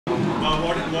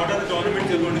What are the tournaments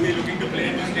you're going to be looking to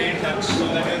play to stay in touch so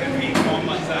that you're in peak form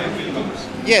once the IPL comes?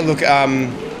 Yeah, look,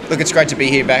 it's great to be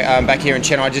here back here in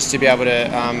Chennai, just to be able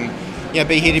to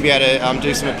be here to be able to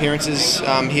do some appearances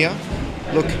here.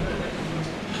 Look,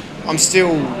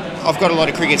 I've got a lot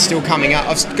of cricket still coming up.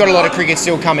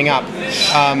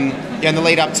 In the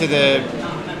lead up to the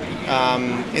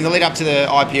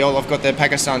IPL, I've got the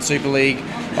Pakistan Super League.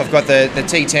 I've got the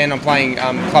T10. I'm playing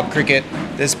club cricket.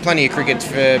 There's plenty of cricket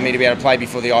for me to be able to play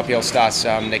before the IPL starts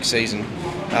next season.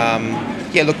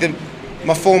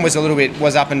 My form was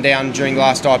was up and down during the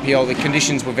last IPL. The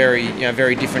conditions were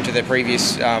very different to the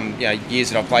previous years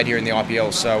that I've played here in the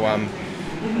IPL. So, I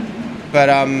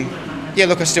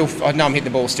know I'm hitting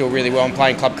the ball still really well. I'm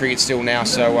playing club cricket still now.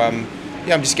 So, I'm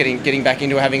just getting back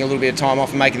into it, having a little bit of time off,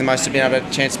 and making the most of being able to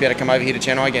chance to be able to come over here to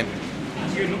Chennai again.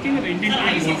 You're looking at the Indian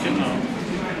team now.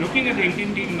 Looking at the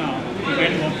Indian team now, the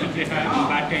kind of options they have,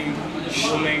 batting,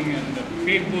 bowling, and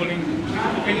fake bowling,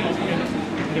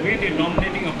 the way they're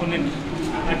dominating opponents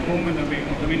at home and away.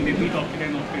 I mean, they beat Australia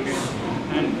and Australia,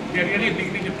 and they're really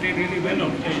beginning to play really well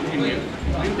outside India. Do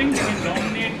you think they can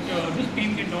dominate? This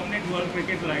team can dominate world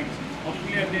cricket like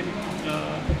Australia did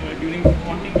during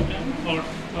Ponting's time or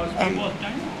Steve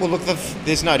time? Well, look,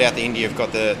 there's no doubt that India have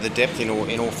got the depth in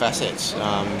all facets.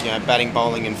 Batting,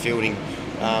 bowling, and fielding.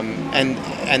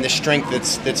 And the strength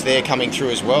that's there coming through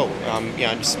as well.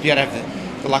 Just be able to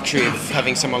have the luxury of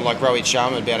having someone like Rohit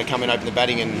Sharma be able to come and open the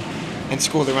batting and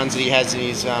score the runs that he has in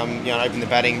his open the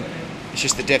batting. It's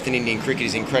just the depth in Indian cricket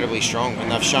is incredibly strong,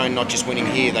 and they've shown not just winning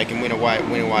here, they can win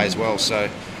away as well. So,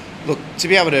 look, to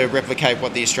be able to replicate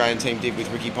what the Australian team did with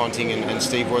Ricky Ponting and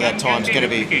Steve Waugh at that time is going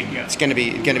to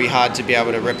be hard to be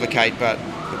able to replicate. But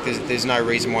look, there's no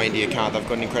reason why India can't. They've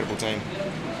got an incredible team.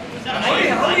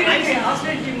 How do you rate the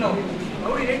Australian team now?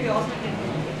 How do you rate the Australian team?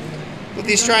 Look,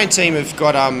 the Australian team have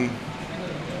got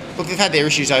look, they've had their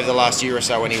issues over the last year or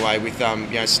so anyway, with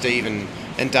Steve and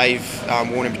Dave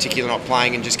Warner in particular not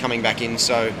playing and just coming back in.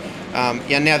 So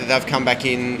now that they've come back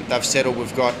in, they've settled.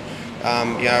 We've got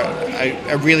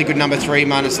a really good number 3,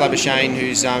 Marnus Labuschagne,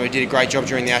 who did a great job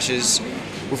during the Ashes.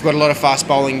 We've got a lot of fast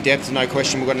bowling depth, no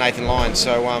question. We've got Nathan Lyon.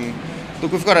 So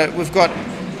look, we've got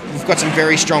some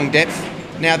very strong depth.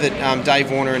 Now that Dave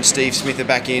Warner and Steve Smith are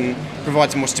back in,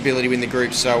 provides more stability within the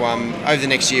group. So over the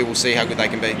next year, we'll see how good they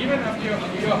can be. Even after you're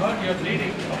hurt, you're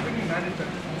bleeding. How can you manage that?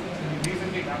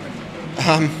 Recently happened.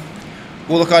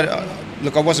 Well,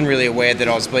 I wasn't really aware that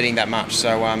I was bleeding that much.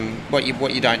 So what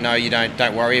you don't know, you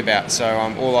don't worry about. So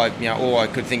all I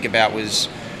could think about was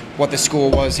what the score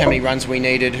was, how many runs we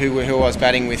needed, who I was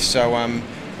batting with. So you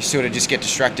sort of just get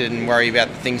distracted and worry about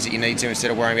the things that you need to instead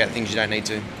of worrying about the things you don't need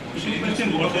to.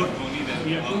 What about Dhoni then?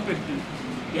 Yeah, two questions.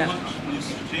 You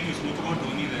spoke about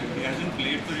Dhoni there. He hasn't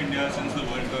played for India since the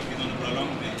World Cup. He's on a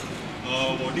prolonged break.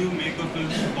 What do you make of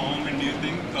his form, and do you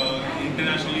think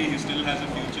internationally he still has a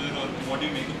future, or what do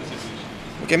you make of the situation?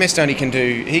 Look, MS Dhoni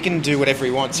can do whatever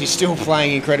he wants. He's still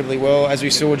playing incredibly well, as we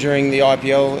saw during the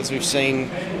IPL, as we've seen.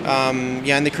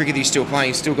 In the cricket he's still playing.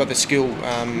 He's still got the skill,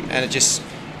 and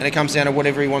it comes down to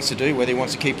whatever he wants to do, whether he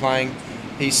wants to keep playing.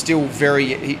 He's still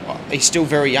very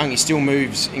young. He still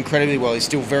moves incredibly well. He's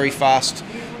still very fast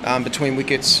between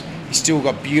wickets. He's still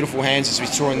got beautiful hands, as we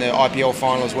saw in the IPL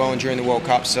final as well and during the World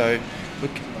Cup. So,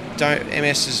 look,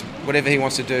 MS is whatever he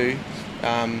wants to do.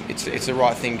 It's the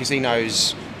right thing, because he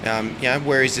knows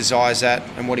where his desire's at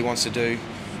and what he wants to do,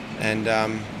 and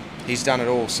he's done it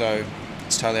all. So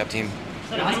it's totally up to him.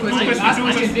 Last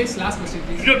question, please.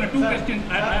 No, two questions.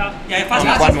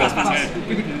 Fast.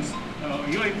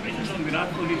 Your impressions on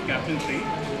Virat Kohli's captaincy,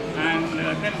 and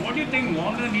then what do you think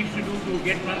Warner needs to do to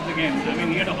get runs again? I mean,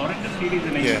 he had a horrendous series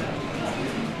in England.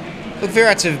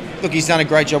 Look, he's done a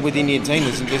great job with the Indian team.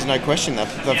 There's no question.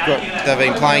 They've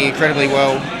been playing incredibly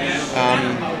well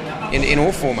in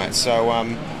all formats. So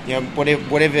what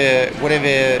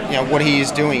he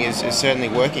is doing is certainly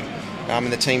working,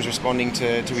 and the team's responding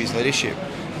to his leadership.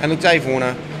 And look, Dave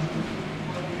Warner.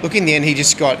 Look, in the end,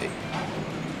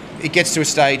 it gets to a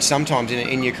stage sometimes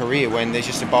in your career when there's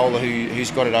just a bowler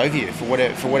who's got it over you for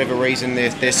whatever reason.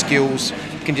 Their skills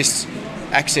can just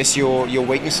access your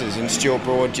weaknesses, and Stuart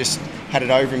Broad just had it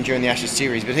over him during the Ashes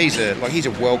series. But he's a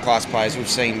world-class player, as we've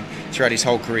seen throughout his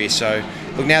whole career. So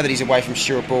look, now that he's away from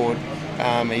Stuart Broad,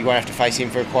 you won't have to face him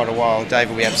for quite a while.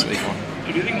 Dave will be absolutely fine.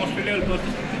 Do you think Australia will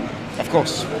persist? Of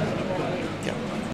course.